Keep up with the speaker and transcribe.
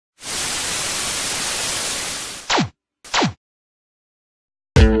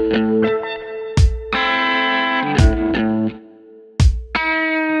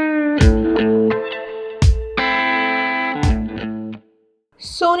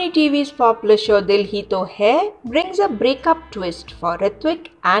Sony TV's popular show Dil Hi Toh Hai brings a breakup twist for Ritwik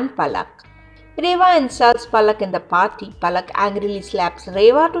and Palak. Reva insults Palak in the party. Palak angrily slaps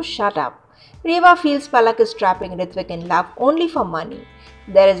Reva to shut up. Reva feels Palak is trapping Ritwik in love only for money.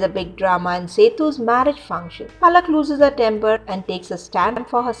 There is a big drama in Sethu's marriage function. Palak loses her temper and takes a stand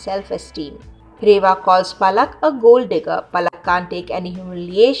for her self-esteem. Reva calls Palak a gold digger. Palak can't take any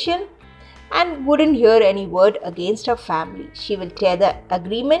humiliation and wouldn't hear any word against her family. She will tear the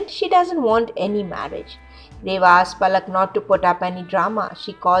agreement. She doesn't want any marriage. Reva asks Palak not to put up any drama.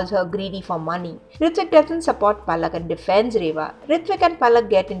 She calls her greedy for money. Ritwik doesn't support Palak and defends Reva. Ritwik and Palak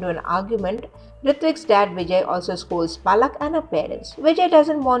get into an argument. Ritwik's dad Vijay also scolds Palak and her parents. Vijay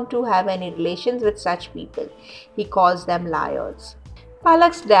doesn't want to have any relations with such people. He calls them liars.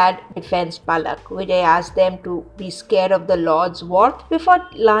 Palak's dad defends Palak. Vijay asks them to be scared of the Lord's wrath before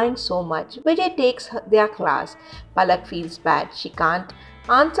lying so much. Vijay takes their class. Palak feels bad. She can't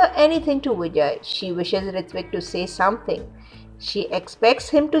answer anything to Vijay. She wishes Ritwik to say something. She expects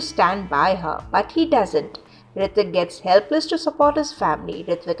him to stand by her, but he doesn't. Ritwik gets helpless to support his family.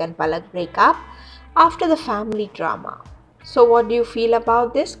 Ritwik and Palak break up after the family drama. So what do you feel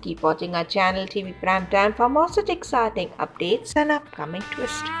about this? Keep watching our channel TV Prime Time for more such exciting updates and upcoming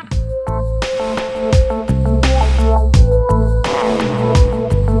twists.